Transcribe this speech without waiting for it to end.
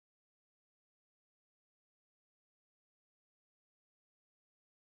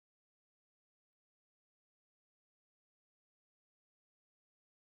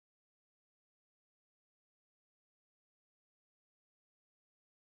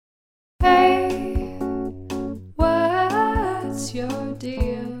What's your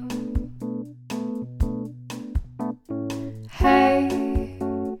deal? Hey,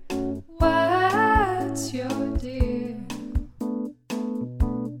 what's your deal?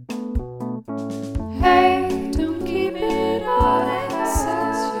 Hey, don't keep it all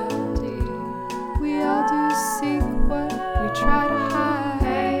inside. What's your deal? We all do seek what we try to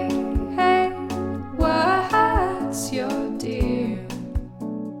hide. Hey, what's your deal?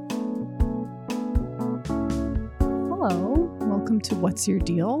 Hello, welcome to What's Your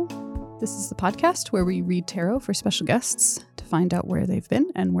Deal? This is the podcast where we read tarot for special guests to find out where they've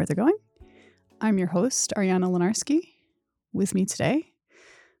been and where they're going. I'm your host, Ariana Lenarski. With me today,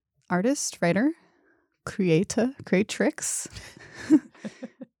 artist, writer, creatrix,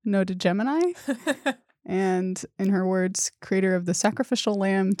 noted Gemini, and in her words, creator of the sacrificial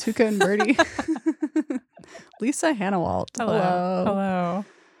lamb, Tuca and Birdie, Lisa Hannawalt. Hello. Hello.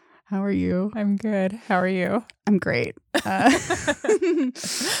 How are you? I'm good. How are you? I'm great.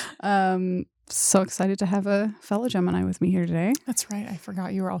 So excited to have a fellow Gemini with me here today. That's right. I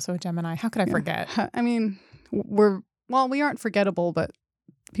forgot you were also a Gemini. How could I forget? I mean, we aren't forgettable, but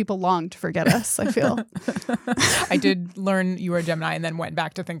people long to forget us, I feel. I did learn you were a Gemini and then went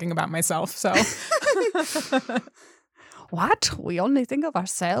back to thinking about myself. So, What? We only think of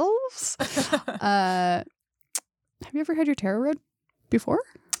ourselves? Have you ever had your tarot read before?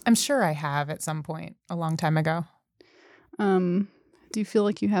 I'm sure I have at some point a long time ago. Do you feel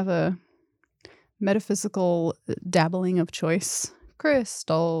like you have a metaphysical dabbling of choice?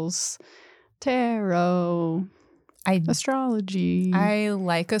 Crystals, tarot, astrology. I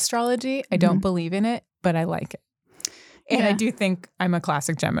like astrology. I don't believe in it, but I like it. And I do think I'm a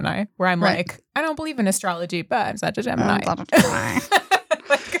classic Gemini where I'm Right. like, I don't believe in astrology, but I'm such a Gemini.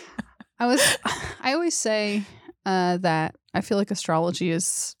 I always say that I feel like astrology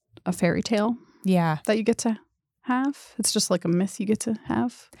is a fairy tale Yeah. that you get to have. It's just like a myth you get to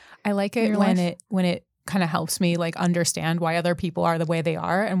have. I like in it your when life? it kind of helps me like understand why other people are the way they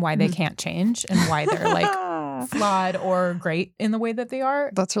are and why they can't change and why they're like flawed or great in the way that they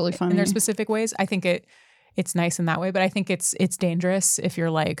are That's really funny. in their specific ways. I think it's nice in that way, but I think it's dangerous if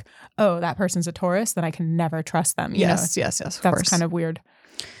you're like, oh, that person's a Taurus, then I can never trust them. You know? Yes, of That's course. kind of weird.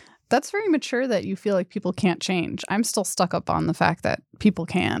 That's very mature that you feel like people can't change. I'm still stuck up on the fact that people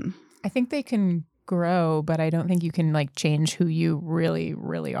can. I think they can grow, but I don't think you can like change who you really,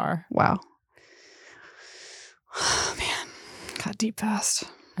 really are. Wow. Oh, man. Got deep fast.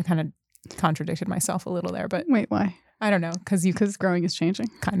 I kind of contradicted myself a little there, but Wait, why? I don't know because you Because growing is changing.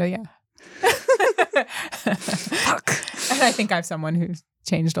 kind of, yeah. Fuck. And I think I'm someone who's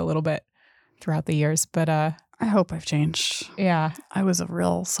changed a little bit throughout the years, but I hope I've changed. yeah, I was a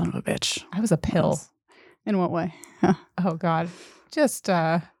real son of a bitch. I was a pill. In what way? Oh God, just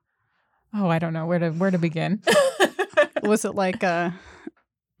I don't know where to begin. Was it like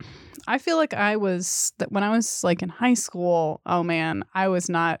I feel like I was that when I was like in high school, oh man, I was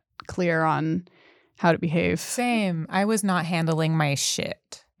not clear on how to behave. Same. I was not handling my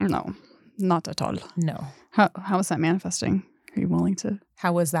shit. No, not at all. No. How was that manifesting? Are you willing to?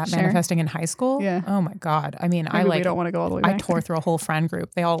 How was that Share? manifesting in high school? Yeah. Oh my God. I mean, Maybe we don't want to go all the way I back. tore through a whole friend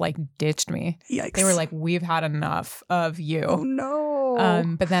group. They all like ditched me. Yikes. They were like, we've had enough of you. oh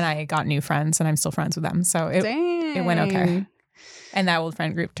no. But then I got new friends and I'm still friends with them. So it went okay. And that old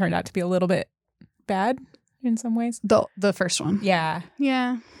friend group turned out to be a little bit bad in some ways. The first one. Yeah.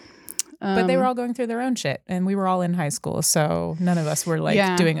 Yeah. But they were all going through their own shit and we were all in high school. So none of us were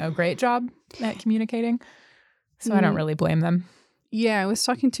like doing a great job at communicating. So I don't really blame them. Yeah, I was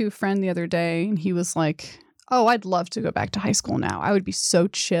talking to a friend the other day and he was like, oh, I'd love to go back to high school now. I would be so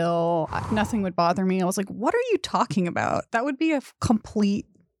chill. Nothing would bother me. I was like, what are you talking about? That would be a complete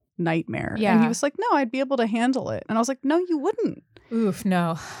nightmare. Yeah. And he was like, no, I'd be able to handle it. And I was like, no, you wouldn't. Oof,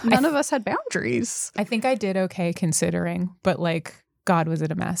 no. None of us had boundaries. I think I did okay considering, but like, God, was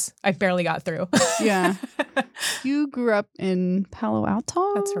it a mess. I barely got through. Yeah. You grew up in Palo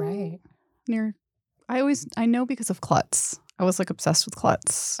Alto? That's right. I know because of Klutz. I was like obsessed with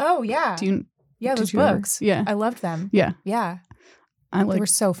Klutz. Oh, yeah. Did those you ever? books. Yeah. I loved them. Yeah. Yeah. They They were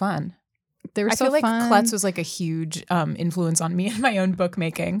so fun. They were I so feel like fun. Klutz was like a huge influence on me in my own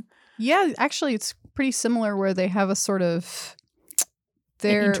bookmaking. Yeah, actually, it's pretty similar where they have a sort of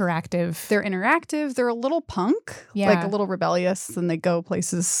they're interactive. They're interactive. They're a little punk, like a little rebellious, and they go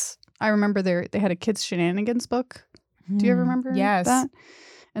places. I remember they had a kids shenanigans book. Do you ever remember Yes. that?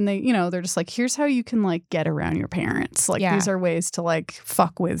 And they, they're just like, here's how you can like get around your parents. Like these are ways to like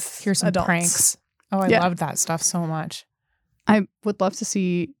fuck with Here's some adults. pranks. Oh, I loved that stuff so much. I would love to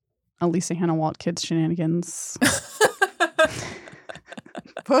see a Lisa Hannawalt kids shenanigans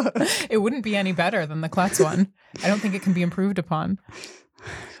book. It wouldn't be any better than the Klutz one. I don't think it can be improved upon.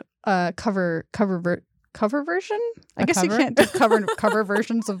 Cover version? I guess cover? you can't do cover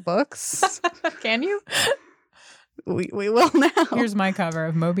versions of books. Can you? We will now. Here's my cover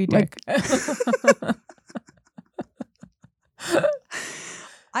of Moby Dick.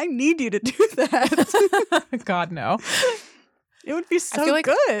 I need you to do that. God, no. It would be so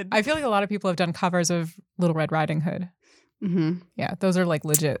good. I feel like a lot of people have done covers of Little Red Riding Hood. Mm-hmm. Yeah, those are like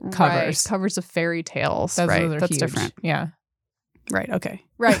legit covers. Right. Covers of fairy tales. Those are That's huge. different. Yeah. Right. Okay.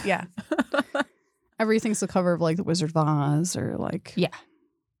 Right. Yeah. Everything's the cover of like The Wizard of Oz or like. Yeah.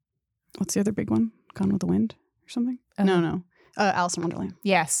 What's the other big one? Gone with the Wind or something? No. Alice in Wonderland.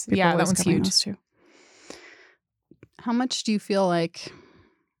 Yes. People yeah, that always one's covering huge. those too. How much do you feel like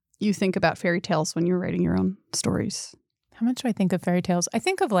you think about fairy tales when you're writing your own stories? How much do I think of fairy tales? I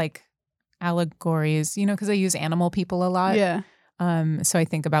think of like allegories, because I use animal people a lot. Yeah. So I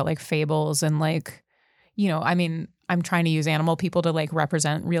think about like fables and like, I'm trying to use animal people to like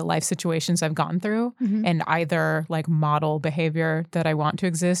represent real life situations I've gone through and either like model behavior that I want to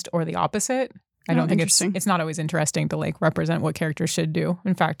exist or the opposite. I don't think it's not always interesting to like represent what characters should do.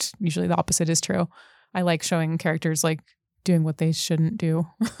 In fact, usually the opposite is true. I like showing characters like doing what they shouldn't do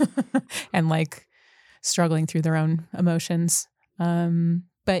and like struggling through their own emotions.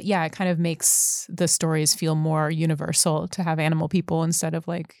 But yeah, it kind of makes the stories feel more universal to have animal people instead of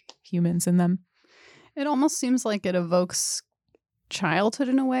like humans in them. It almost seems like it evokes childhood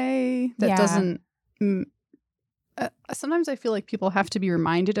in a way that doesn't. Sometimes I feel like people have to be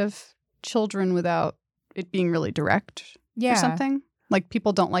reminded of children without it being really direct or something. Like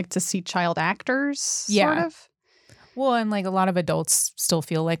people don't like to see child actors, sort of. Well, and like a lot of adults still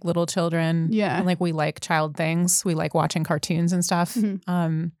feel like little children. Yeah. And like we like child things. We like watching cartoons and stuff.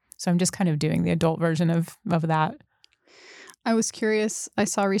 Mm-hmm. So I'm just kind of doing the adult version of that. I was curious. I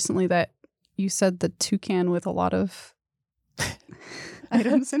saw recently that you said the toucan with a lot of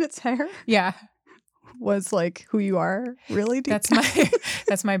items in its hair. Yeah. Was like who you are, really? That's my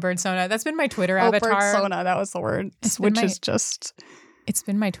birdsona. That's been my Twitter avatar. Birdsona, that was the word. It's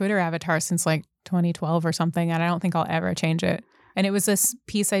been my Twitter avatar since like 2012 or something, and I don't think I'll ever change it. And it was this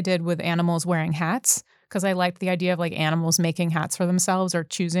piece I did with animals wearing hats because I liked the idea of like animals making hats for themselves or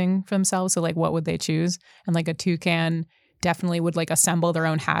choosing for themselves. So like, what would they choose? And like a toucan definitely would like assemble their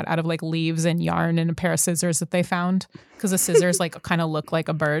own hat out of like leaves and yarn and a pair of scissors that they found because the scissors like kind of look like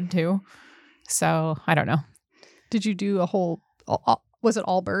a bird too. So I don't know. Did you do a whole? Was it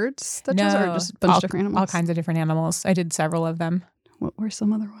all birds? No, or just a bunch of different animals. All kinds of different animals. I did several of them. What were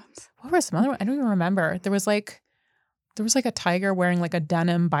some other ones? What were some other ones? I don't even remember. There was like a tiger wearing like a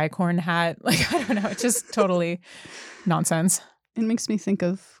denim bicorn hat. Like I don't know. It's just totally nonsense. It makes me think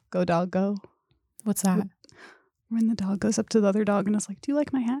of Go Dog Go. What's that? When the dog goes up to the other dog and is like, "Do you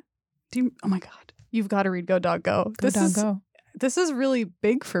like my hat? Oh my God, you've got to read Go Dog Go. Go. This is really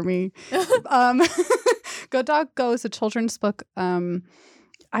big for me. Go Dog Go is a children's book.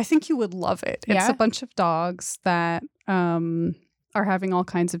 I think you would love it. It's a bunch of dogs that are having all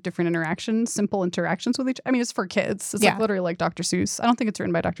kinds of different simple interactions with each. I mean, it's for kids. It's like literally like Dr. Seuss. I don't think it's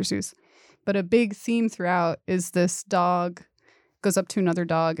written by Dr. Seuss, but a big theme throughout is this dog goes up to another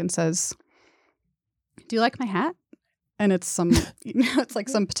dog and says, "Do you like my hat?" And it's it's like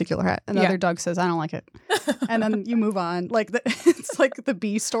some particular hat. And the other dog says, "I don't like it." And then you move on. Like it's like the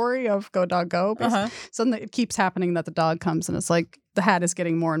B story of Go Dog Go. So then it keeps happening that the dog comes and it's like the hat is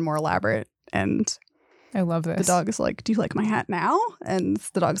getting more and more elaborate. And I love this. The dog is like, "Do you like my hat now?" And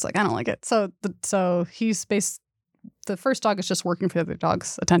the dog's like, "I don't like it." So the first dog is just working for the other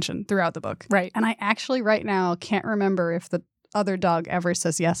dog's attention throughout the book. Right. And I actually right now can't remember if the other dog ever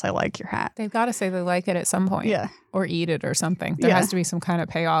says, "Yes, I like your hat." They've got to say they like it at some point. Yeah. Or eat it or something. There has to be some kind of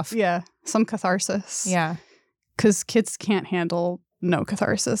payoff. Yeah. Some catharsis. Yeah. Because kids can't handle no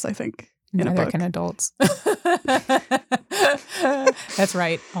catharsis, I think. Neither can adults. That's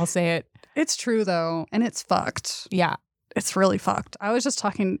right. I'll say it. It's true, though. And it's fucked. Yeah. It's really fucked. I was just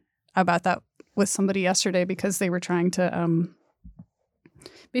talking about that with somebody yesterday because they were trying to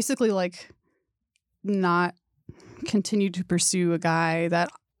basically like not continue to pursue a guy that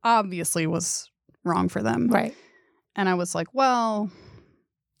obviously was wrong for them. Right. And I was like, well,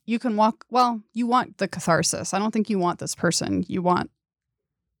 you want the catharsis. I don't think you want this person. You want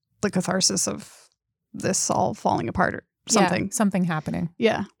the catharsis of this all falling apart or something. Yeah, something happening.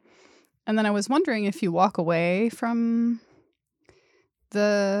 Yeah. And then I was wondering if you walk away from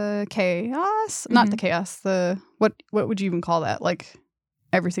the chaos, not the chaos, what would you even call that? Like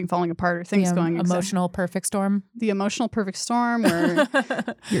everything falling apart or things going emotional perfect storm. The emotional perfect storm where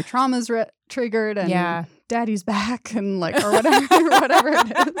your trauma's triggered and Daddy's back and like or whatever it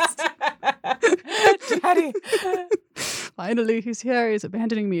is. Daddy. Finally, he's here. He's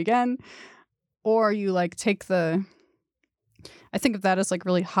abandoning me again. Or you like take the. I think of that as like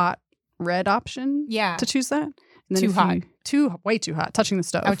really hot red option. Yeah. To choose that. And then Too if hot. Way too hot. Touching the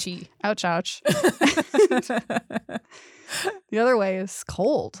stove. Ouchie. Ouch, ouch. The other way is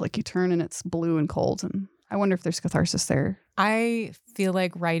cold. Like you turn and it's blue and cold. And I wonder if there's catharsis there. I feel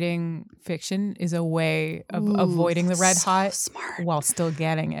like writing fiction is a way of Ooh, avoiding the red so hot smart. while still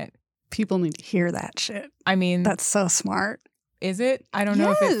getting it. People need to hear that shit. I mean, That's so smart. is it? I don't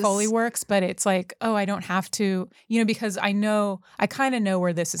know if it fully Yes. works, but it's like, oh, I don't have to, because I kind of know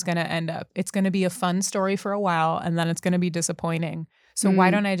where this is going to end up. It's going to be a fun story for a while, and then it's going to be disappointing. So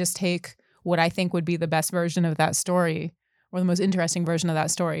why don't I just take what I think would be the best version of that story or the most interesting version of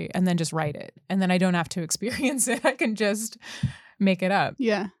that story and then just write it? And then I don't have to experience it. I can just make it up.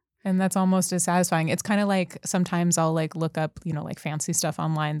 Yeah. And that's almost as satisfying. It's kind of like sometimes I'll like look up, like fancy stuff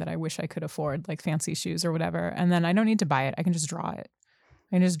online that I wish I could afford, like fancy shoes or whatever. And then I don't need to buy it. I can just draw it.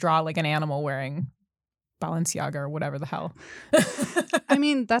 I can just draw like an animal wearing Balenciaga or whatever the hell. I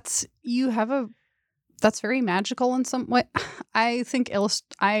mean, that's very magical in some way. I think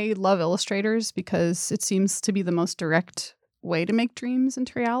I love illustrators because it seems to be the most direct way to make dreams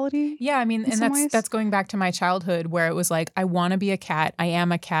into reality. Yeah, I mean, in and some ways. that's going back to my childhood where it was like, I want to be a cat. I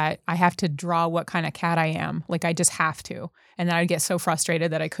am a cat. I have to draw what kind of cat I am. Like, I just have to. And then I'd get so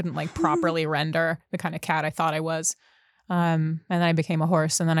frustrated that I couldn't like properly render the kind of cat I thought I was. And then I became a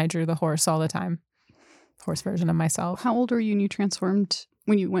horse, and then I drew the horse all the time. Horse version of myself. How old were you when you transformed,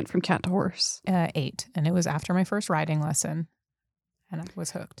 when you went from cat to horse? 8. And it was after my first riding lesson. And I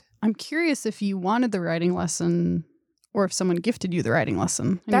was hooked. I'm curious if you wanted the writing lesson or if someone gifted you the writing lesson.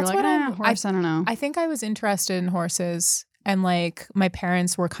 And That's you're like, what horse, I don't know. I think I was interested in horses, and like my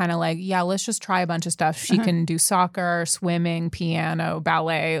parents were kind of like, yeah, let's just try a bunch of stuff. She can do soccer, swimming, piano,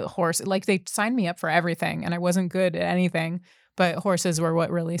 ballet, horse. Like they signed me up for everything, and I wasn't good at anything, but horses were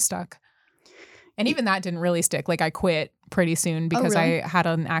what really stuck. And even that didn't really stick. Like I quit pretty soon because really? I had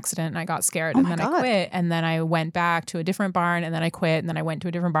an accident and I got scared, Oh and my then God. I quit, and then I went back to a different barn, and then I quit, and then I went to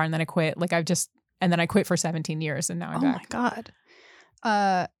a different barn, and then I quit. Like and then I quit for 17 years, and now I'm back. Oh my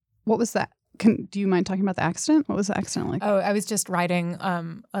God. What was that? Do you mind talking about the accident? What was the accident like? Oh, I was just riding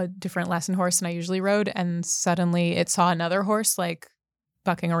a different lesson horse than I usually rode, and suddenly it saw another horse like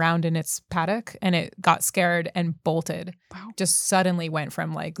bucking around in its paddock, and it got scared and bolted. Wow. Just suddenly went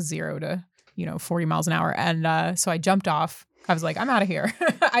from like 0 to 40 miles an hour, and so I jumped off. I was like, I'm out of here.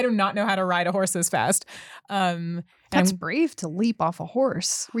 I do not know how to ride a horse this fast. That's brave to leap off a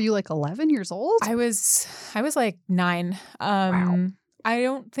horse. Were you like 11 years old? I was like 9. Wow. I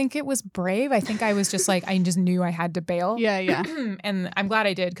don't think it was brave. I think I was just like, I just knew I had to bail. Yeah. And I'm glad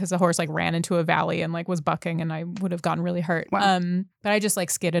I did, because the horse like ran into a valley and like was bucking, and I would have gotten really hurt. Wow. But I just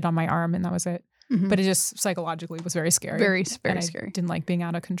like skidded on my arm, and that was it. Mhm. But it just psychologically was very scary. Very, And very I scary. didn't like being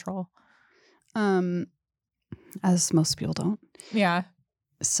out of control. As most people don't. Yeah.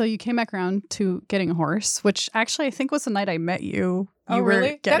 So you came back around to getting a horse, which actually I think was the night I met you. Oh, You were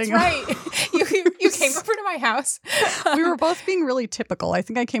really? That's getting a right. You came over to my house. We were both being really typical. I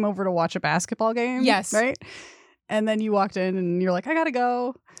think I came over to watch a basketball game. Yes. Right? And then you walked in and you're like, I gotta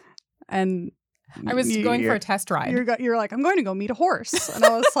go. And I was going for a test ride. You're like, I'm going to go meet a horse. And I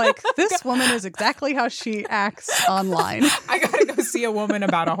was like, this woman is exactly how she acts online. I gotta go see a woman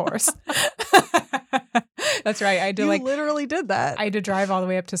about a horse. That's right. I had to You literally did that. I had to drive all the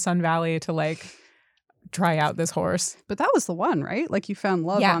way up to Sun Valley to like try out this horse. But that was the one, right? Like you found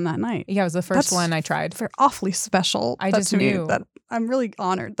love Yeah. on that night. Yeah, it was the first That's one I tried. They're awfully special. I That just to me, knew. that I'm really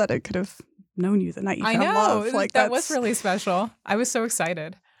honored that it could have known you the night you I found know. love. Like that was really special. I was so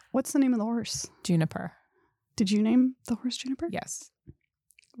excited. What's the name of the horse? Juniper. Did you name the horse Juniper? Yes.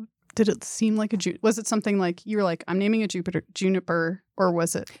 Did it seem like was it something like you were like, I'm naming a Juniper, or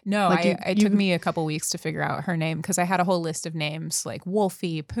was it? No, Like it took me a couple weeks to figure out her name, because I had a whole list of names like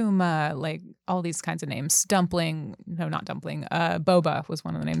Wolfie, Puma, like all these kinds of names. Dumpling. No, not Dumpling. Boba was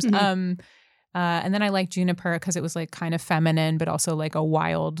one of the names. Mhm. And then I liked Juniper because it was like kind of feminine, but also like a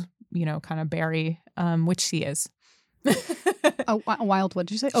wild, kind of berry, which she is. A wild, what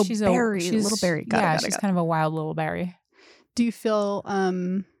did you say? Oh, She's berry, a little berry. Got it. She's kind of a wild little berry. Do you feel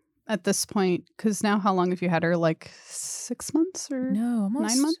at this point, because now how long have you had her? Like 6 months or No,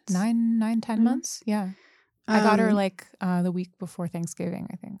 almost 9 months? 10 9 months. Yeah. I got her Um, like the week before Thanksgiving,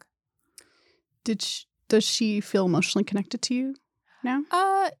 I think. Does she feel emotionally connected to you now?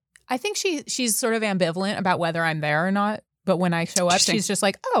 I think she's sort of ambivalent about whether I'm there or not. But when I show up, Interesting. she's just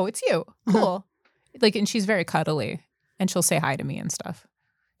like, "Oh, it's you, cool." Like, and she's very cuddly, and she'll say hi to me and stuff.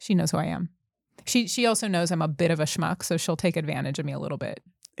 She knows who I am. She also knows I'm a bit of a schmuck, so she'll take advantage of me a little bit.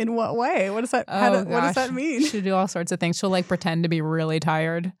 In what way? What does that? Oh, what does that gosh. mean? She'll do all sorts of things. She'll like pretend to be really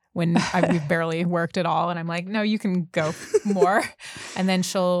tired when we've barely worked at all. And I'm like, no, you can go more. And then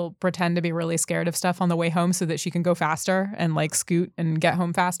she'll pretend to be really scared of stuff on the way home so that she can go faster and like scoot and get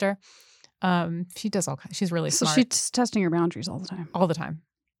home faster. She does all kinds. She's really So smart. she's testing your boundaries all the time. All the time.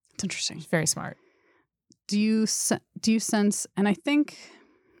 It's interesting. She's very smart. Do you sense? And I think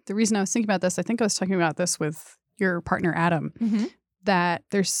the reason I was thinking about this, I think I was talking about this with your partner Adam. Mm-hmm. That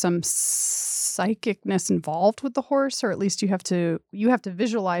there's some psychicness involved with the horse, or at least you have to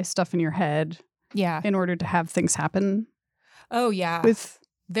visualize stuff in your head Yeah. in order to have things happen. Oh, yeah.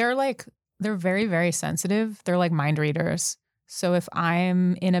 They're very, very sensitive. They're like mind readers. So if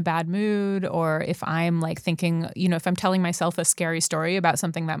I'm in a bad mood, or if I'm like thinking, if I'm telling myself a scary story about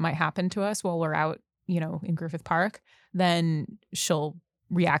something that might happen to us while we're out, in Griffith Park, then she'll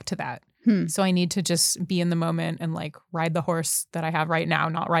react to that. So I need to just be in the moment and like ride the horse that I have right now,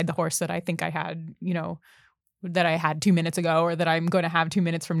 not ride the horse that I think I had, that I had 2 minutes ago, or that I'm going to have 2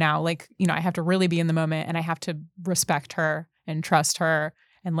 minutes from now. Like, I have to really be in the moment, and I have to respect her and trust her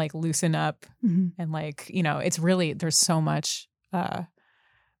and like loosen up. Mm-hmm. And like, it's really, there's so much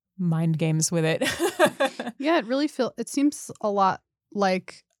mind games with it. Yeah, it seems a lot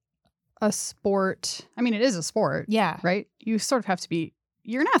like a sport. I mean, it is a sport. Yeah. Right? You sort of have to be,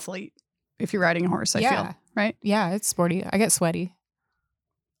 you're an athlete if you're riding a horse, I feel. Right? Yeah, it's sporty. I get sweaty.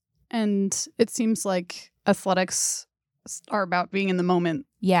 And it seems like athletics are about being in the moment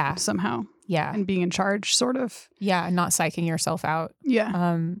Yeah. somehow. Yeah. And being in charge, sort of. Yeah. Not psyching yourself out.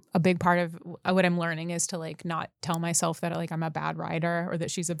 Yeah. A big part of what I'm learning is to like not tell myself that like I'm a bad rider or that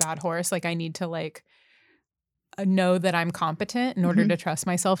she's a bad horse. Like I need to like know that I'm competent in order to trust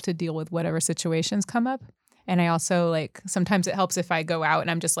myself to deal with whatever situations come up. And I also like, sometimes it helps if I go out and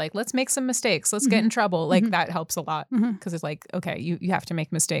I'm just like, let's make some mistakes. Let's get in trouble. Like that helps a lot because it's like, okay, you have to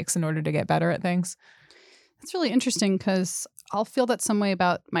make mistakes in order to get better at things. It's really interesting because I'll feel that some way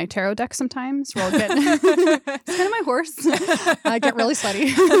about my tarot deck sometimes where I'll get, it's kind of my horse. I get really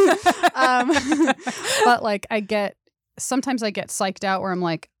sweaty. But like sometimes I get psyched out where I'm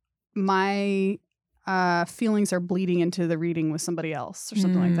like, my feelings are bleeding into the reading with somebody else or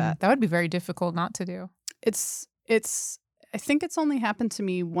something like that. That would be very difficult not to do. I think it's only happened to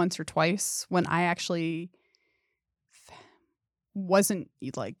me once or twice when I actually wasn't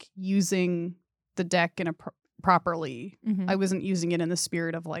like using the deck in a properly. I wasn't using it in the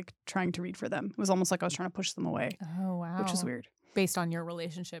spirit of like trying to read for them. It was almost like I was trying to push them away. Oh, wow. Which is weird. Based on your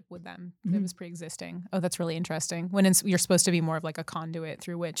relationship with them. It was pre-existing. Oh, that's really interesting. When you're supposed to be more of like a conduit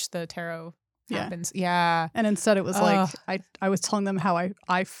through which the tarot happens. Yeah. And instead it was like, I was telling them how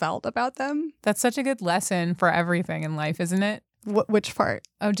I felt about them. That's such a good lesson for everything in life, isn't it? Which part?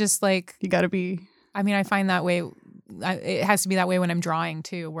 Oh, just like, you got to be. I mean, I find that way. It has to be that way when I'm drawing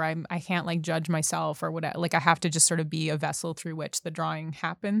too, where I can't like judge myself or whatever. Like I have to just sort of be a vessel through which the drawing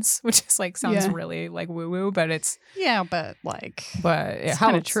happens, which is like, sounds really like woo woo, but it's. Yeah, but like. But it's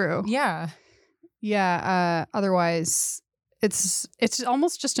kind of true. Yeah. Yeah. Otherwise. It's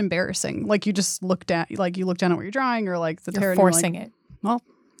almost just embarrassing. Like you just look down at what you're drawing, or like the tarot. You're forcing it. Well,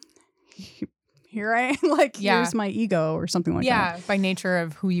 here I am. Like here's my ego or something like that. Yeah, by nature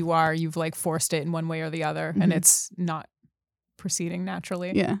of who you are, you've like forced it in one way or the other, and it's not proceeding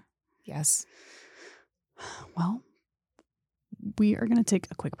naturally. Yeah. Yes. Well, we are going to take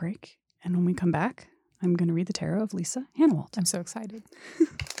a quick break, and when we come back, I'm going to read the tarot of Lisa Hanawalt. I'm so excited.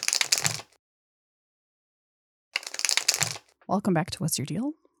 Welcome back to What's Your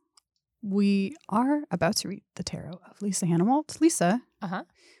Deal? We are about to read the tarot of Lisa Hanawalt. Lisa, what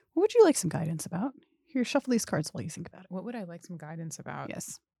would you like some guidance about? Here, shuffle these cards while you think about it. What would I like some guidance about?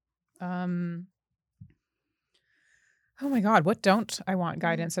 Yes. Oh my God, what don't I want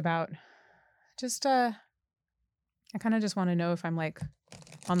guidance about? Just, I kind of just want to know if I'm like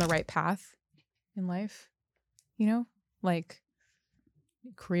on the right path in life, like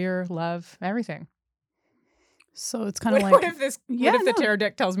career, love, everything. So it's kind of like, what if the tarot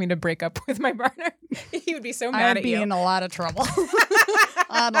deck tells me to break up with my partner? He would be so mad at you. I'd be in a lot of trouble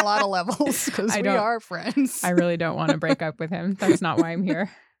on a lot of levels because we are friends. I really don't want to break up with him. That's not why I'm here.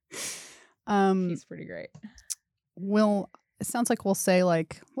 He's pretty great. It sounds like we'll say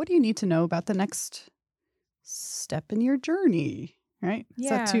like, what do you need to know about the next step in your journey? Right?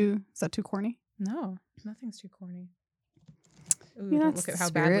 Yeah. Is that too corny? No, nothing's too corny. Ooh, Yeah, don't look at how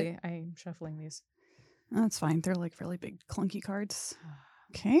badly I'm shuffling these. That's fine. They're like really big, clunky cards.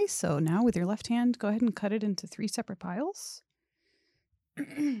 Okay, so now with your left hand, go ahead and cut it into 3 separate piles.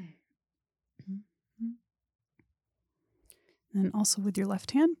 And also with your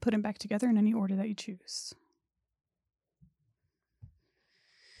left hand, put them back together in any order that you choose.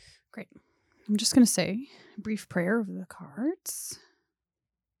 Great. I'm just going to say a brief prayer over the cards.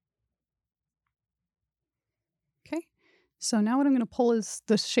 Okay. So now what I'm going to pull is,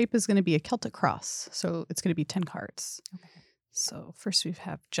 the shape is going to be a Celtic cross. So it's going to be 10 cards. Okay. So first we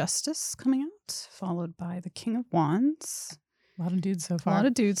have Justice coming out, followed by the King of Wands. A lot of dudes so A far. lot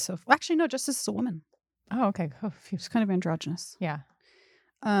of dudes. So actually, no, Justice is a woman. Oh, okay. Oh, phew. She's kind of androgynous. Yeah.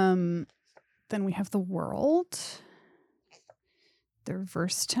 Then we have the World, the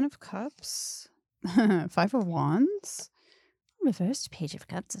reverse 10 of Cups, 5 of Wands, reversed Page of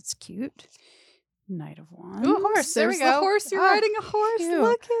Cups. That's cute. Knight of Wands. Ooh, horse. There we There's go. the horse. You're Oh, riding a horse. cute.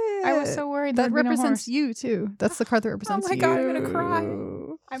 Look it. I was so worried that there'd be no represents horse. you too. That's the card that represents you. my God, I'm gonna cry.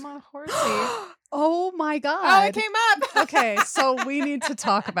 I'm on a horsey. Oh my God. Oh, it came up. Okay, so we need to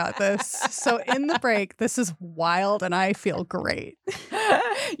talk about this. So in the break, this is wild and I feel great.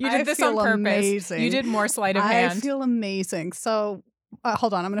 You I did this on feel purpose. amazing. You did more sleight of hand. I feel amazing. So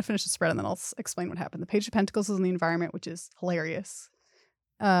hold on, I'm going to finish the spread and then I'll explain what happened. The Page of Pentacles is in the environment, which is hilarious.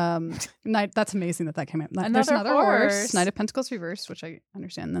 Knight, that's amazing that came out. There's another horse. Knight of Pentacles reversed, which I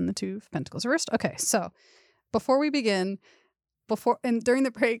understand. And then the 2 of Pentacles reversed. Okay, so before we begin, during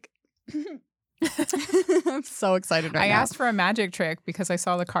the break, I'm so excited right I now. asked for a magic trick because I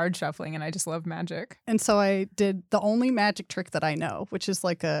saw the card shuffling and I just love magic. And so I did the only magic trick that I know, which is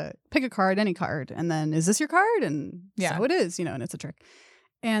like pick a card, any card, and then is this your card? And Yeah. so it is, and it's a trick.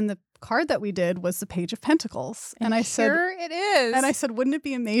 And the card that we did was the Page of Pentacles. And I said, here it is. and I said, wouldn't it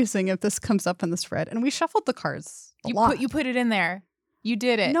be amazing if this comes up in the spread? And we shuffled the cards a lot. You put it in there. You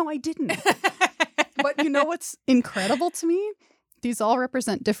did it. No, I didn't. But you know what's incredible to me? These all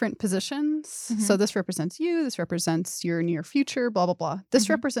represent different positions. Mhm. So this represents you. This represents your near future, blah, blah, blah. This Mhm.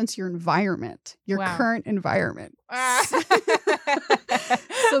 represents your environment, your Wow. current environment. Ah.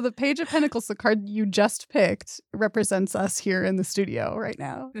 So the Page of Pentacles, the card you just picked, represents us here in the studio right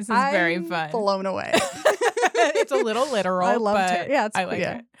now. This is very I'm fun. blown away. It's a little literal. I love but it. Yeah, I like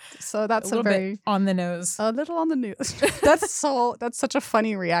yeah. it. So that's a little very bit on the nose. a little on the news. That's such a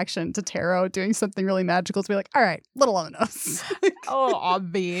funny reaction to tarot doing something really magical to be like, all right, little on the nose. Oh,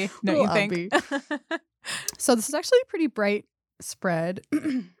 obby. Don't you Little think? So this is actually a pretty bright spread.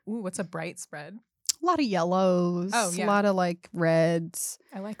 Ooh, what's a bright spread? A lot of yellows. Oh, yeah. A lot of like reds,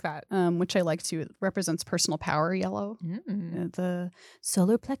 I like that. which I like too. It represents personal power, yellow. Mm. The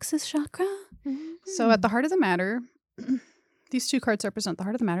solar plexus chakra. So at the heart of the matter, these 2 cards represent the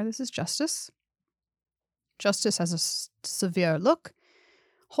heart of the matter. This is Justice. Justice has a severe look,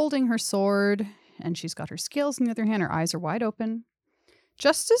 holding her sword, and she's got her scales in the other hand. Her eyes are wide open.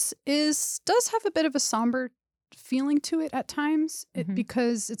 Justice does have a bit of a somber feeling to it at times, Mhm.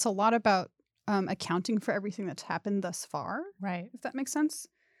 because it's a lot about accounting for everything that's happened thus far, Right. if that makes sense.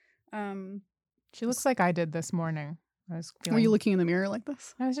 She looks like I did this morning. I was Were you looking in the mirror like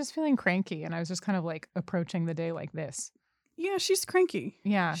this? I was just feeling cranky and I was just kind of like approaching the day like this. Yeah, she's cranky.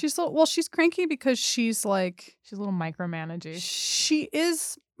 Yeah. She's cranky because she's like, She's a little micromanagey. she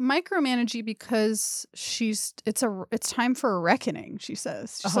is micromanaging because it's time for a reckoning, she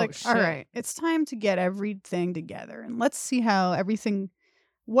says. She's Oh, like, all shit. right, it's time to get everything together and let's see how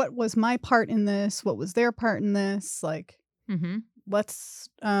what was my part in this, what was their part in this, like Mm-hmm. let's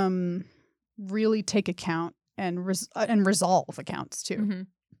really take account and resolve accounts too. Mm-hmm.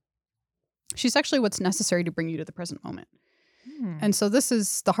 She's actually what's necessary to bring you to the present moment. Mm. And so this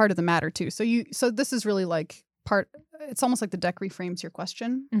is the heart of the matter too. So this is really like it's almost like the deck reframes your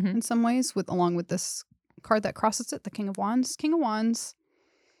question Mhm. in some ways along with this card that crosses it, the King of Wands. King of Wands,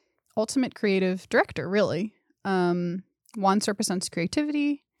 ultimate creative director, really. Wands represents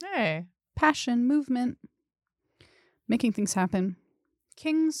creativity, Hey. passion, movement, making things happen.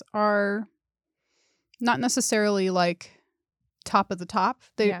 Kings are not necessarily like top of the top.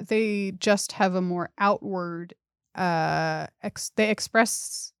 Yeah. They just have a more outward they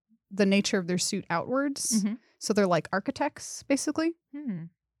express the nature of their suit outwards. Mhm. So they're like architects basically, Hmm.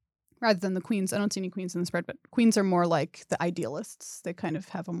 rather than the queens. I don't see any queens in the spread, but queens are more like the idealists. They kind of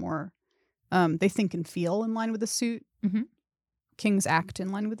have a more they think and feel in line with the suit. Mhm. Kings act in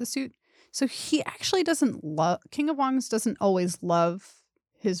line with the suit. So he actually doesn't love King of Wands doesn't always love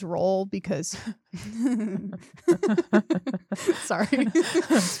his role because sorry.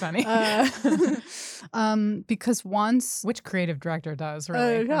 That's funny. Because Wands Which creative director does,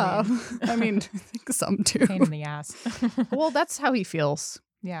 really? yeah. I mean, I think some do. Pain in the ass. Well, that's how he feels.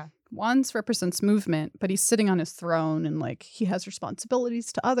 Yeah. Wands represents movement, but he's sitting on his throne and like he has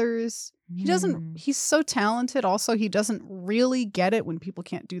responsibilities to others. He doesn't, he's so talented. Also, he doesn't really get it when people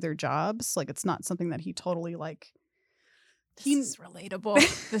can't do their jobs. Like it's not something that he totally like This is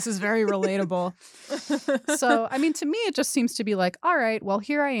relatable. This is very relatable. So, I mean, to me, it just seems to be like, all right, well,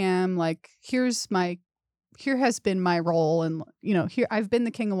 here I am. Like, here has been my role. And, here I've been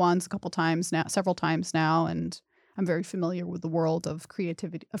the King of Wands several times now. And I'm very familiar with the world of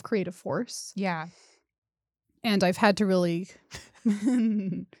creative force. Yeah. And I've had to really...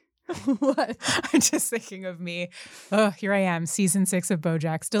 What? I'm just thinking of me. Oh, here I am, season 6 of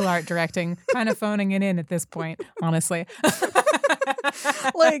BoJack, still art directing, kind of phoning it in at this point, honestly.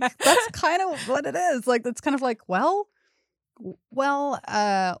 Like, that's kind of what it is. Like, it's kind of like,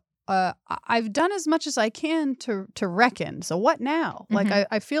 I've done as much as I can to reckon. So what now? Mhm. Like,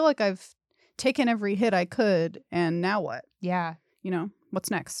 I feel like I've taken every hit I could, and now what? Yeah.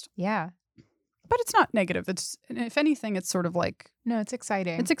 What's next? Yeah. But it's not negative. If anything, it's sort of like, No, it's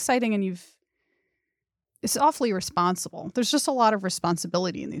exciting. it's exciting, and it's awfully responsible. There's just a lot of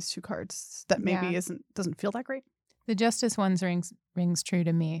responsibility in these two cards that maybe doesn't feel that great. The Justice ones rings true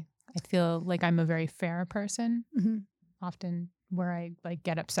to me. I feel like I'm a very fair person, often where I like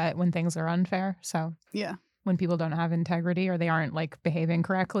get upset when things are unfair. So Yeah. when people don't have integrity or they aren't like behaving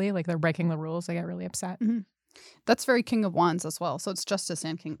correctly, like they're breaking the rules, I get really upset. That's very King of Wands as well. So it's Justice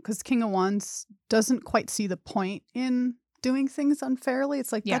and King. Because King of Wands doesn't quite see the point in doing things unfairly.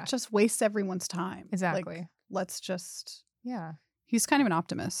 It's like, that just wastes everyone's time. Exactly. Like, let's just... Yeah. He's kind of an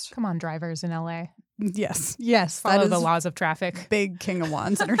optimist. Come on, drivers in LA. Yes. Follow the laws of traffic. Big King of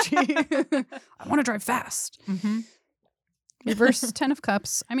Wands energy. I want to drive fast. Mm-hmm. Reverse 10 of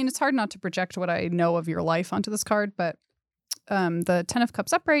Cups. I mean, it's hard not to project what I know of your life onto this card, but the 10 of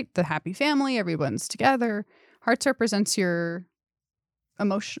Cups upright, the happy family, everyone's together. Hearts represents your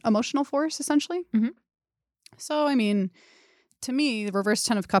emotional force, essentially. So, I mean, to me, the reverse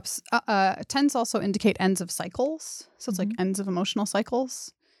 10 of Cups, tends also indicate ends of cycles. So it's like ends of emotional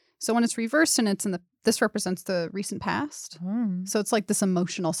cycles. So when it's reversed and this represents the recent past. So it's like this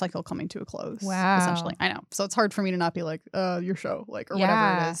emotional cycle coming to a close. Wow. Essentially. I know. So it's hard for me to not be like, your show, like, or Yeah,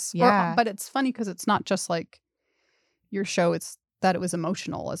 whatever it is. yeah. But it's funny because it's not just like your show, it's that it was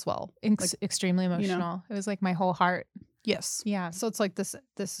emotional as well. Extremely emotional. It was like my whole heart. Yes. Yeah. So it's like this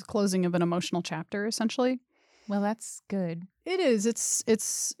closing of an emotional chapter, essentially. Well, that's good. It is.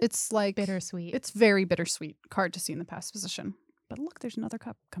 It's like Bittersweet. It's very bittersweet card to see in the past position. But look, there's another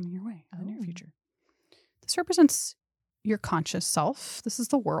cup coming your way in the near future. This represents your conscious self. This is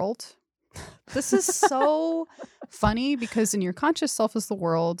the world. This is so funny because in your conscious self is the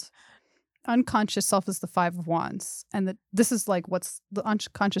world. Unconscious self is the 5 of Wands. And this is like the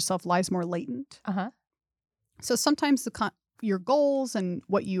unconscious self lies more latent. So sometimes your goals and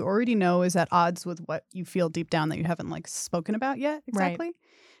what you already know is at odds with what you feel deep down that you haven't like spoken about yet. Exactly. Right.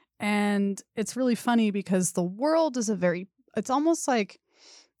 And it's really funny because the world is it's almost like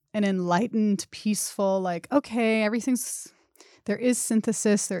an enlightened, peaceful, like, okay, there is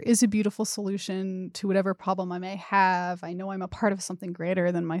synthesis. There is a beautiful solution to whatever problem I may have. I know I'm a part of something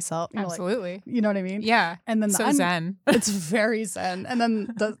greater than myself. Absolutely. You know what I mean? Yeah. And then Zen. It's very zen. And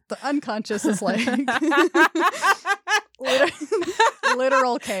then the unconscious is like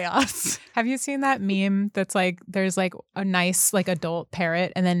literal chaos. Have you seen that meme that's like there's like a nice like adult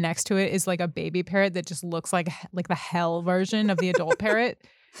parrot and then next to it is like a baby parrot that just looks like the hell version of the adult parrot?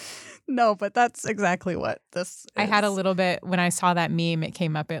 No, but that's exactly what this is. I had a little bit when I saw that meme, it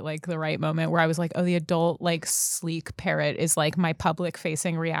came up at like the right moment where I was like, oh, the adult like sleek parrot is like my public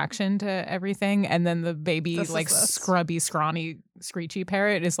facing reaction to everything. And then the baby like scrubby, scrawny, screechy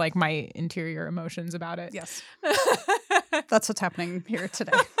parrot is like my interior emotions about it. Yes. That's what's happening here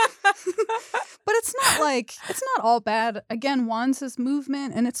today. But it's not all bad. Again, Wands is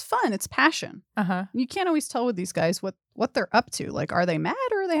movement and it's fun. It's passion. You can't always tell with these guys what they're up to. Like, are they mad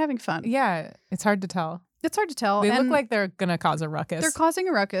or are they having fun? Yeah, it's hard to tell. It's hard to tell. They look like they're going to cause a ruckus. They're causing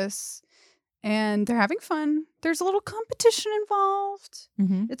a ruckus and they're having fun. There's a little competition involved.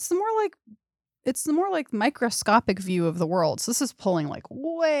 It's the more like microscopic view of the world. So this is pulling like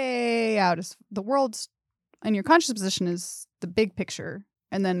way out. The world's and your conscious position is the big picture.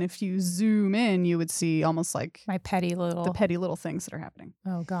 And then if you zoom in, you would see almost like the petty little things that are happening.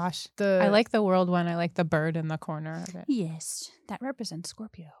 Oh gosh. I like the world one. I like the bird in the corner of it. Yes. That represents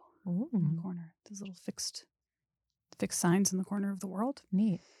Scorpio. Ooh. In the corner. Those little fixed signs in the corner of the world.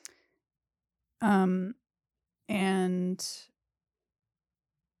 Neat. And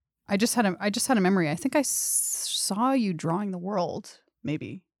I just had a memory. I think I saw you drawing the world,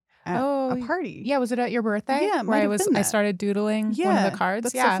 maybe. At a party. Yeah, was it at your birthday? Yeah, where I started doodling one of the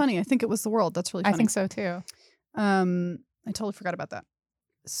cards. That's so funny. I think it was the world. That's really funny. I think so too. I totally forgot about that.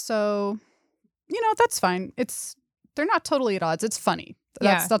 So, that's fine. They're not totally at odds. It's funny.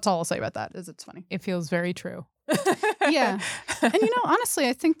 That's all I'll say about that. Is it's funny. It feels very true. Yeah. And honestly,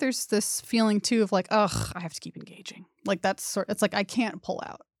 I think there's this feeling too of like, ugh, I have to keep engaging. Like it's like I can't pull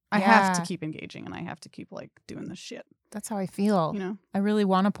out. I have to keep engaging and I have to keep like doing this shit. That's how I feel. You know? I really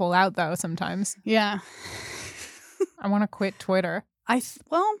want to pull out though sometimes. Yeah. I want to quit Twitter.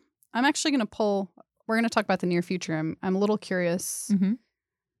 Well, I'm actually going to we're going to talk about the near future. I'm a little curious. Mm-hmm.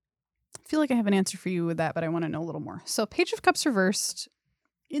 I feel like I have an answer for you with that, but I want to know a little more. So Page of Cups reversed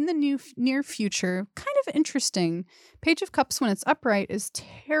in the near future, kind of interesting. Page of Cups, when it's upright, is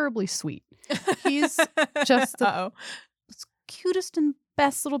terribly sweet. He's just the cutest and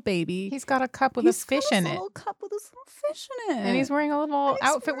best little baby. He's got a cup with a fish in it. Little cup with this little fish in it. And he's wearing a little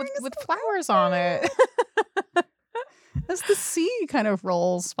outfit with flowers on it. As the sea kind of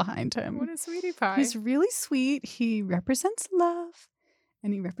rolls behind him. What a sweetie pie. He's really sweet. He represents love.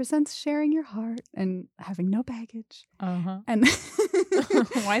 And he represents sharing your heart and having no baggage. Uh-huh. And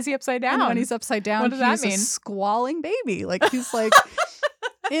why is he upside down? And when he's upside down, what does that he's mean? A squalling baby. Like he's like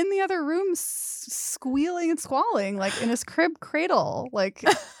in the other room squealing and squalling, like in his crib cradle, like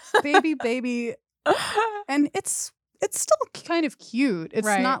baby. And it's still kind of cute. It's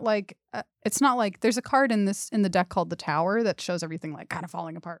not like there's a card in the deck called the Tower that shows everything like kind of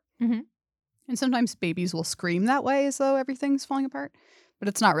falling apart. Mm-hmm. And sometimes babies will scream that way as though everything's falling apart. But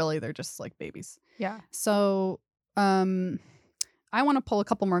it's not really. They're just like babies. Yeah. So I want to pull a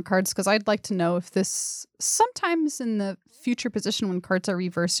couple more cards because I'd like to know if this, sometimes in the future position when cards are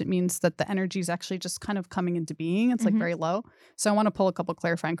reversed, it means that the energy is actually just kind of coming into being. It's like very low. So I want to pull a couple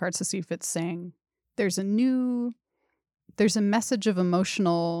clarifying cards to see if it's saying there's a message of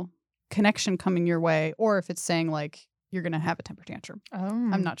emotional connection coming your way, or if it's saying like, you're going to have a temper tantrum.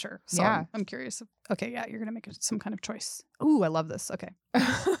 I'm not sure. So I'm curious. Okay, yeah, you're going to make some kind of choice. Ooh, I love this. Okay.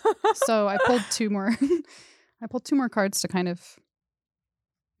 So I pulled two more. I pulled two more cards to kind of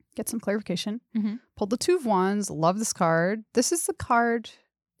get some clarification. Mm-hmm. Pulled the Two of Wands. Love this card. This is the card.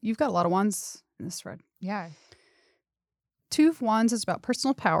 You've got a lot of wands in this thread. Yeah. Two of Wands is about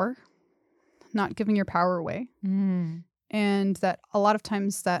personal power, not giving your power away. Mm. And that a lot of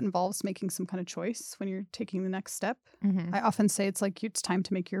times that involves making some kind of choice when you're taking the next step. Mm-hmm. I often say it's like it's time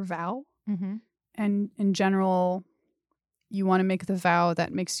to make your vow. Mm-hmm. And in general, you want to make the vow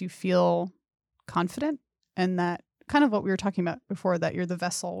that makes you feel confident and that kind of what we were talking about before, that you're the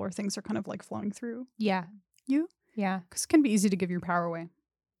vessel where things are kind of like flowing through Yeah. you. Yeah. Because it can be easy to give your power away.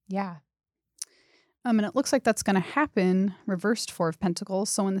 Yeah. And it looks like that's going to happen, reversed Four of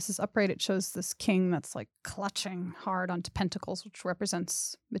Pentacles. So when this is upright, it shows this king that's like clutching hard onto pentacles, which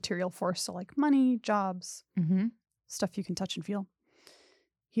represents material force. So like money, jobs, stuff you can touch and feel.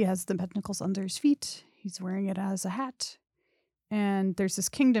 He has the pentacles under his feet. He's wearing it as a hat. And there's this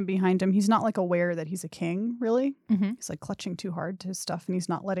kingdom behind him. He's not like aware that he's a king, really. Mm-hmm. He's like clutching too hard to his stuff and he's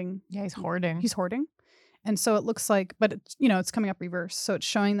not letting. Yeah, he's hoarding. He's hoarding. And so it looks like, but it's, it's coming up reverse. So it's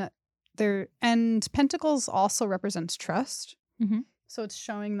showing that and Pentacles also represents trust. Mm-hmm. So it's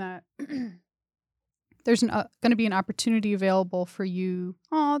showing that there's going to be an opportunity available for you.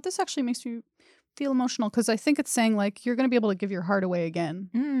 Oh, this actually makes you feel emotional because I think it's saying like you're going to be able to give your heart away again.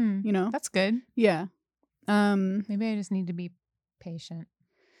 That's good. Yeah. Maybe I just need to be patient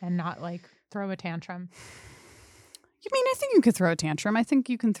and not like throw a tantrum. You mean, I think you could throw a tantrum. I think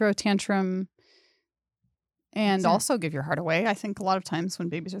you can throw a tantrum and also give your heart away. I think a lot of times when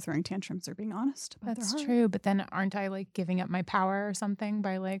babies are throwing tantrums, they're being honest about their heart. That's true. But then aren't I like giving up my power or something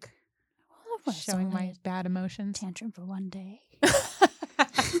by like showing my bad emotions? Tantrum for one day.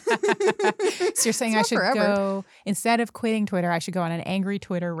 So you're saying I should go, instead of quitting Twitter, I should go on an angry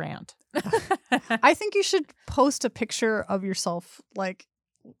Twitter rant. I think you should post a picture of yourself like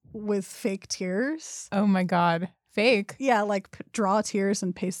with fake tears. Oh my God. Fake? Yeah, like draw tears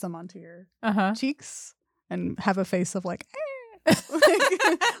and paste them onto your cheeks. And have a face of like,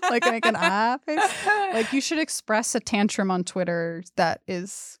 like make an face. Like you should express a tantrum on Twitter that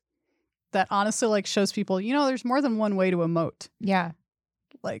honestly like shows people, there's more than one way to emote. Yeah.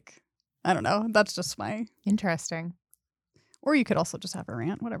 Like, I don't know. That's just my. Interesting. Or you could also just have a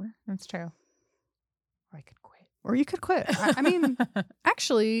rant, whatever. That's true. Or I could quit. Or you could quit. I mean,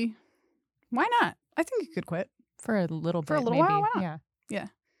 actually, why not? I think you could quit. For a little bit. For a little maybe. while, why not? Yeah.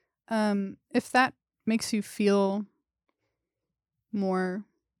 If that makes you feel more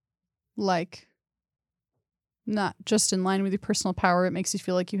like not just in line with your personal power, it makes you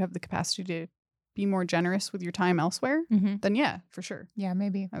feel like you have the capacity to be more generous with your time elsewhere, then yeah, for sure. Yeah,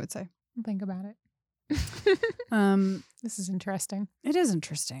 maybe. I would say. I'll think about it. This is interesting. It is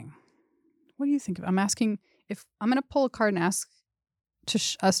interesting. What do you think of? I'm asking if I'm going to pull a card and ask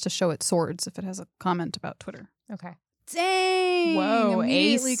us to show it swords if it has a comment about Twitter. Okay. Dang! Whoa!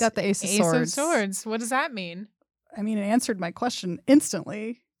 Immediately got the Ace of Swords. Ace of Swords. What does that mean? I mean, it answered my question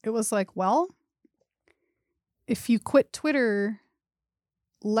instantly. It was like, well, if you quit Twitter,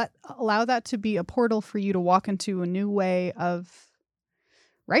 allow that to be a portal for you to walk into a new way of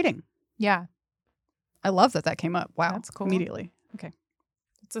writing. Yeah. I love that came up. Wow. That's cool. Immediately. Okay.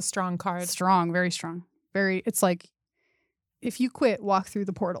 It's a strong card. Strong, very strong. It's like, if you quit, walk through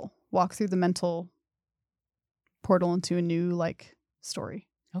the portal. Walk through the mental portal into a new, like, story.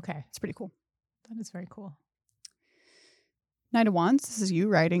 Okay. It's pretty cool. That is very cool. Knight of Wands, this is you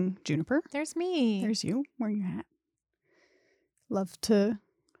riding Juniper. There's me. There's you wearing your hat. Love to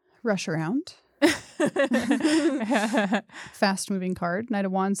rush around. Fast moving card. Knight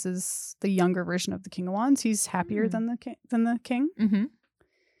of Wands is the younger version of the King of Wands. He's happier than the king. Mm-hmm.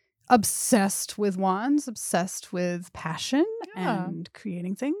 Obsessed with wands, obsessed with passion Yeah. and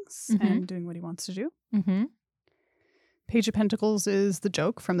creating things Mhm. and doing what he wants to do. Mm-hmm. Page of Pentacles is the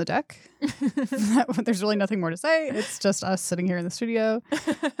joke from the deck. There's really nothing more to say. It's just us sitting here in the studio.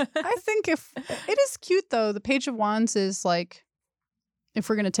 I think if it is cute though, the Page of Wands is like, if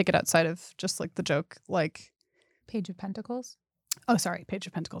we're going to take it outside of just like the joke, like, Page of Pentacles. oh, sorry, Page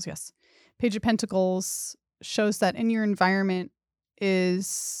of Pentacles. Yes. Page of Pentacles shows that in your environment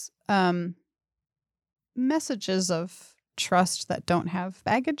is messages of trust that don't have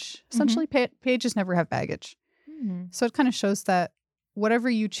baggage. Essentially, pages never have baggage. Mm-hmm. So it kind of shows that whatever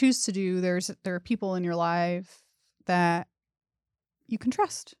you choose to do, there are people in your life that you can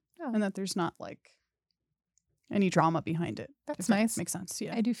trust, and that there's not like any drama behind it. That's if that nice. makes sense.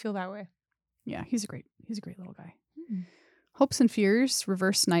 Yeah, I do feel that way. yeah. He's a great little guy. Mm. Hopes and Fears,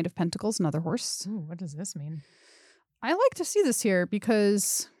 reverse Knight of Pentacles, another horse. Ooh, what does this mean? I like to see this here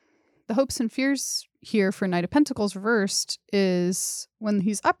because the hopes and fears here for Knight of Pentacles reversed is when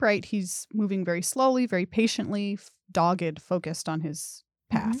he's upright, he's moving very slowly, very patiently, dogged, focused on his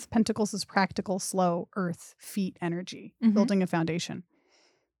path. Pentacles is practical, slow, earth, feet energy, building a foundation.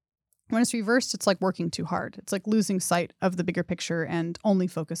 When it's reversed, it's like working too hard. It's like losing sight of the bigger picture and only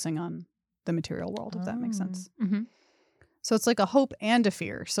focusing on the material world, if that makes sense. Mm-hmm. So it's like a hope and a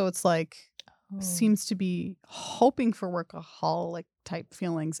fear. So it's like, seems to be hoping for workaholic type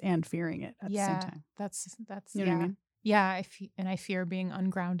feelings and fearing it at the same time. That's You know what I mean? Yeah, I fear being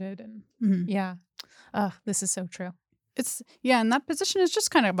ungrounded and yeah. This is so true. It's and that position is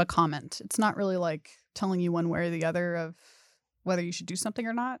just kind of a comment. It's not really like telling you one way or the other of whether you should do something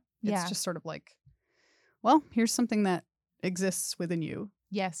or not. It's just sort of like, well, here's something that exists within you.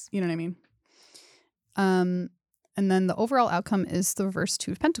 Yes. You know what I mean? And then the overall outcome is the reverse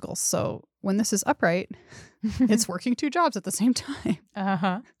Two of Pentacles. So when this is upright, it's working two jobs at the same time.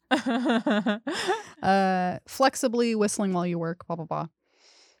 Flexibly whistling while you work, blah, blah,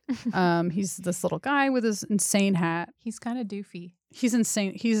 blah. He's this little guy with his insane hat. He's kind of doofy. He's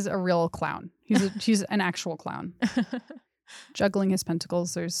insane. He's a real clown. He's an actual clown. Juggling his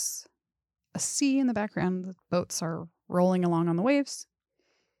pentacles. There's a sea in the background. The boats are rolling along on the waves.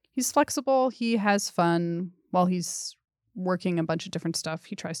 He's flexible. He has fun while he's working a bunch of different stuff.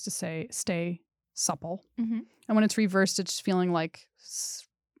 He tries to stay supple. Mm-hmm. And when it's reversed, it's feeling like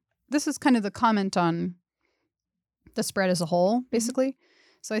this is kind of the comment on the spread as a whole, basically.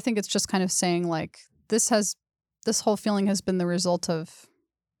 So I think it's just kind of saying like this whole feeling has been the result of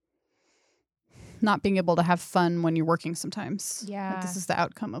not being able to have fun when you're working sometimes. Yeah. Like, this is the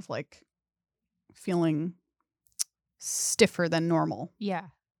outcome of like feeling stiffer than normal. Yeah.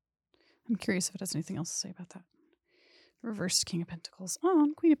 I'm curious if it has anything else to say about that. Reversed King of Pentacles. Oh,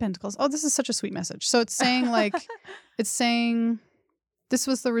 and Queen of Pentacles. Oh, this is such a sweet message. So it's saying like, it's saying this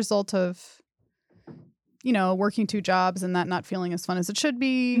was the result of, working two jobs and that not feeling as fun as it should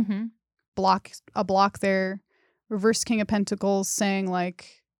be. Mm-hmm. A block there. Reversed King of Pentacles saying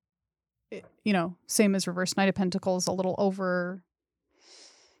like, same as reversed Knight of Pentacles, a little over,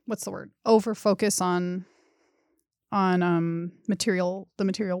 what's the word? Over focus on the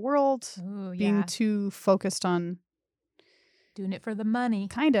material world. Ooh, being too focused on doing it for the money.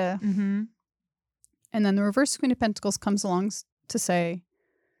 Kinda. Mm-hmm. And then the reverse Queen of Pentacles comes along to say,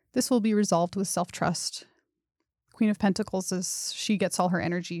 this will be resolved with self-trust. Queen of Pentacles she gets all her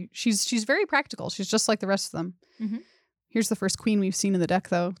energy. She's very practical. She's just like the rest of them. Mm-hmm. Here's the first queen we've seen in the deck,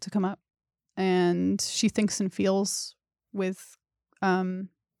 though, to come up. And she thinks and feels with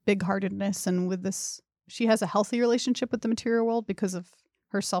big-heartedness and with this. She has a healthy relationship with the material world because of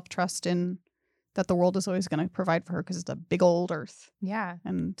her self-trust in that the world is always going to provide for her because it's a big old earth. Yeah.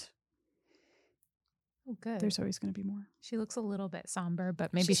 And good. There's always going to be more. She looks a little bit somber,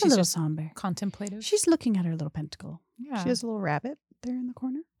 but maybe she's a little just somber. contemplative. She's looking at her little pentacle. Yeah. She has a little rabbit there in the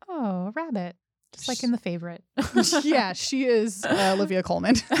corner. Oh, a rabbit. Just like in The Favorite. Yeah, she is Olivia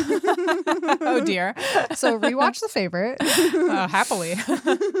Colman. Oh, dear. So rewatch The Favorite. Happily.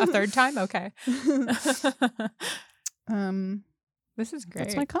 A third time? Okay. This is great.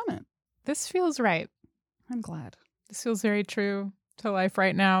 That's my comment. This feels right. I'm glad. This feels very true to life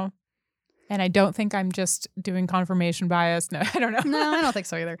right now. And I don't think I'm just doing confirmation bias. No, I don't know. No, I don't think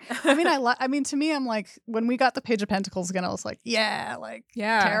so either. I mean, to me, I'm like, when we got the Page of Pentacles again, I was like, yeah,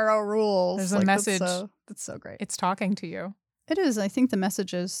 tarot rules. There's a like, message. That's so great. It's talking to you. It is. I think the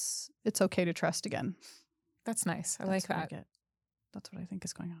message is it's okay to trust again. That's nice. I like that. That's what I think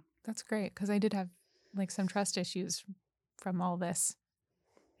is going on. That's great because I did have like some trust issues from all this.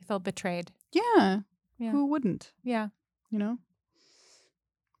 I felt betrayed. Yeah. Yeah. Who wouldn't? Yeah. You know?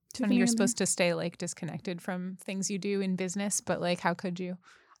 Tony, you're supposed to stay like disconnected from things you do in business, but like, how could you?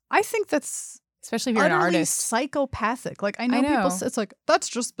 I think that's especially if you're an artist. Psychopathic. Like I know people. It's like that's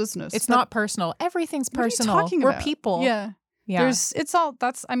just business. It's not personal. Everything's personal. What are you talking We're about? people. Yeah. Yeah. It's all.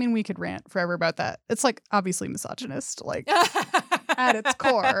 That's. I mean, we could rant forever about that. It's like obviously misogynist. Like at its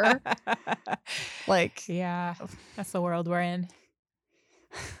core. Like yeah, that's the world we're in.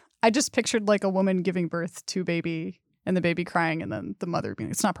 I just pictured like a woman giving birth to a baby. And the baby crying, and then the mother being,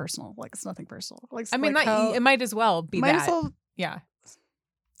 it's not personal. Like, it's nothing personal. Like, I mean, like it might as well be might that. As well, yeah.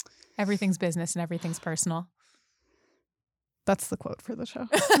 Everything's business and everything's personal. That's the quote for the show.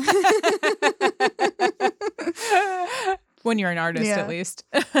 When you're an artist, at least.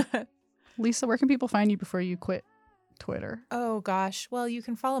 Lisa, where can people find you before you quit Twitter? Oh, gosh. Well, you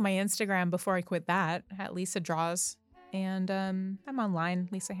can follow my Instagram before I quit that at Lisa Draws. And I'm online,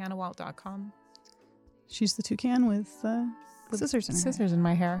 lisahannawalt.com. She's the toucan with scissors in her scissors in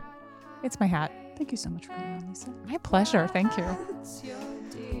my hair. It's my hat. Thank you so much for coming on, Lisa. My pleasure. Thank you.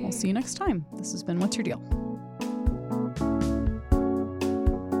 We'll see you next time. This has been What's Your Deal?